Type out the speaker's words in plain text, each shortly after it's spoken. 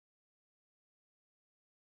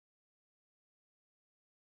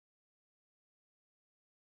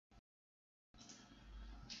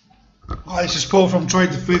Hi, this is Paul from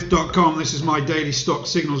TradeTheFifth.com. This is my daily stock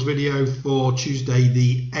signals video for Tuesday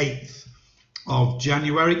the 8th of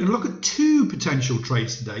January. We're going to look at two potential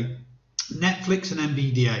trades today, Netflix and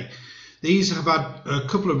NVDA. These have had a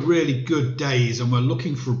couple of really good days and we're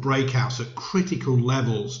looking for breakouts at critical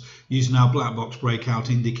levels using our black box breakout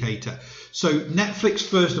indicator. So Netflix,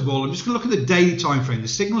 first of all, I'm just going to look at the daily time frame. The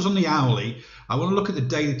signal's on the hourly. I want to look at the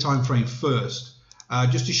daily time frame first.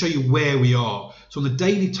 Just to show you where we are. So on the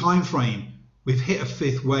daily time frame, we've hit a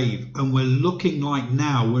fifth wave and we're looking like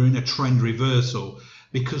now we're in a trend reversal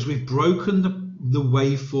because we've broken the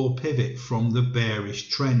wave 4 pivot from the bearish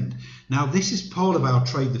trend. Now this is part of our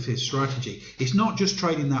trade the fifth strategy. It's not just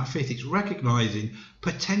trading that fifth, it's recognizing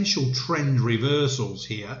potential trend reversals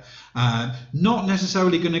here. Not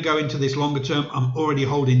necessarily going to go into this longer term. I'm already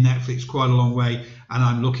holding Netflix quite a long way and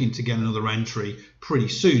I'm looking to get another entry pretty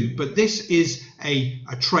soon. But this is a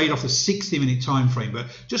trade off the 60-minute time frame. But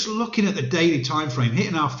just looking at the daily time frame,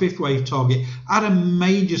 hitting our fifth wave target at a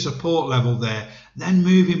major support level there, then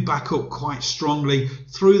moving back up quite strongly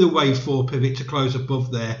through the wave 4 pivot to close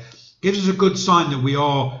above there, gives us a good sign that we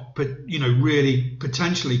are, really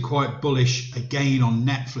potentially quite bullish again on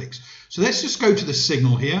Netflix. So let's just go to the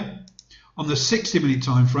signal here on the 60-minute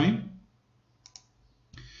time frame.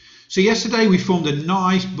 So yesterday we formed a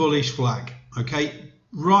nice bullish flag, okay,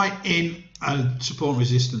 right in a support and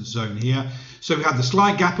resistance zone here. So we had the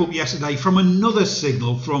slight gap up yesterday from another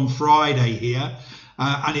signal from Friday here,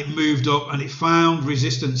 and it moved up and it found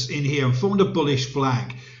resistance in here and formed a bullish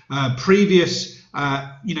flag.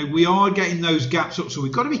 We are getting those gaps up, so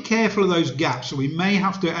we've got to be careful of those gaps. So we may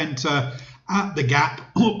have to enter at the gap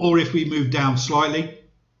or if we move down slightly.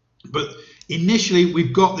 But initially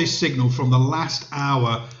we've got this signal from the last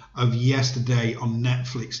hour of yesterday on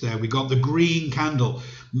Netflix there. We got the green candle.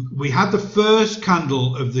 We had the first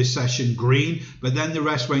candle of this session green, but then the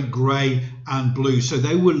rest went grey and blue. So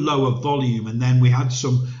they were lower volume, and then we had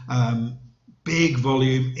some big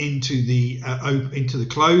volume into the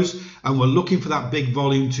close, and we're looking for that big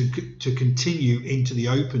volume to continue into the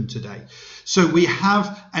open today. So we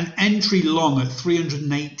have an entry long at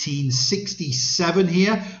 318.67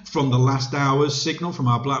 here from the last hour's signal from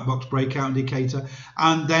our black box breakout indicator,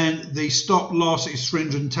 and then the stop loss is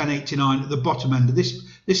 310.89 at the bottom end of this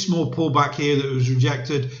small pullback here that was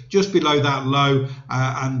rejected just below that low,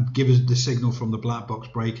 and give us the signal from the black box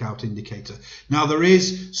breakout indicator. Now there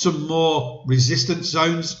is some more resistance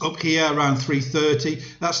zones up here around 330.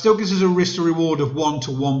 That still gives us a risk to reward of 1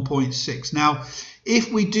 to 1.6. Now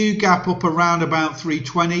if we do gap up around about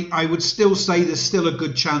 320, I would still say there's still a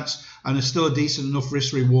good chance and there's still a decent enough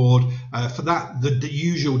risk reward for that the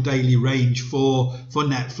usual daily range for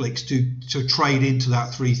Netflix to trade into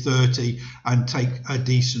that 330 and take a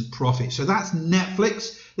decent profit. So that's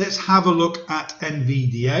Netflix. Let's have a look at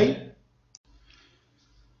NVDA.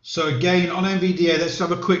 So again on NVDA, let's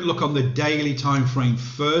have a quick look on the daily time frame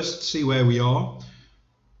first, see where we are.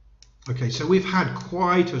 Okay, so we've had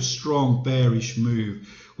quite a strong bearish move.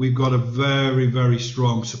 We've got a very, very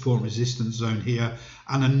strong support and resistance zone here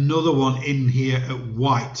and another one in here at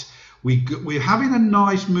white. We're having a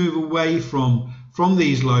nice move away from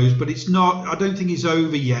these lows, but it's not, I don't think it's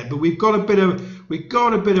over yet, but we've got a bit of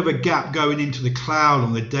a gap going into the cloud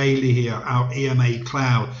on the daily here, our EMA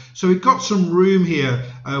cloud. So we've got some room here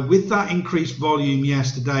with that increased volume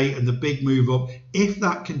yesterday and the big move up. If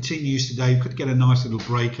that continues today, we could get a nice little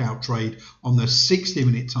breakout trade on the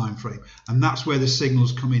 60-minute time frame, and that's where the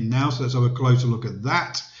signals come in now. So let's have a closer look at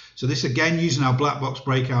that. So this again using our black box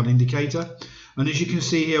breakout indicator, and as you can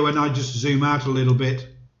see here, when I just zoom out a little bit,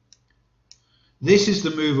 this is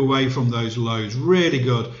the move away from those lows. Really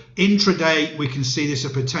good. Intraday, we can see this a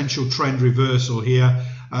potential trend reversal here.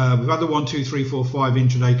 We've had the 1, 2, 3, 4, 5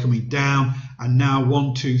 intraday coming down, and now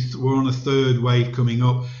 1, 2, we're on a third wave coming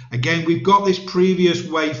up. Again, we've got this previous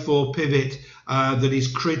wave 4 pivot that is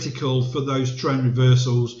critical for those trend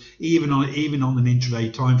reversals, even on an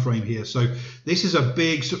intraday time frame here. So this is a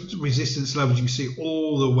big resistance level. You can see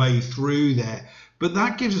all the way through there. But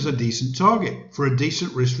that gives us a decent target for a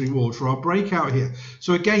decent risk reward for our breakout here.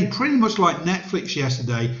 So again, pretty much like Netflix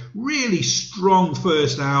yesterday, really strong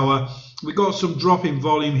first hour. We got some drop in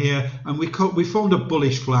volume here, and we formed a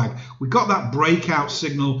bullish flag. We got that breakout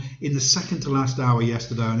signal in the second to last hour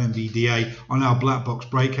yesterday on NVDA on our black box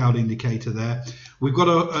breakout indicator there. We've got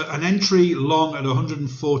an entry long at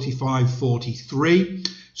 145.43,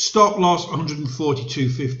 stop loss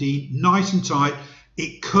 142.15, nice and tight.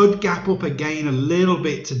 It could gap up again a little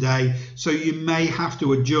bit today, so you may have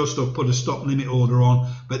to adjust or put a stop limit order on,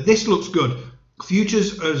 but this looks good.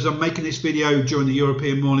 Futures, as I'm making this video during the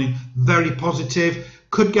European morning, very positive.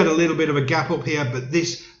 Could get a little bit of a gap up here, but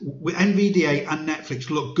this NVDA and Netflix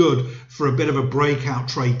look good for a bit of a breakout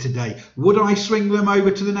trade today. Would I swing them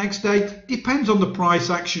over to the next day? Depends on the price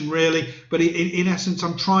action really, but in essence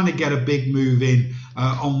I'm trying to get a big move in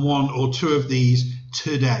on one or two of these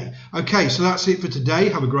today. Okay, so that's it for today.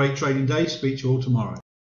 Have a great trading day. Speak to you all tomorrow.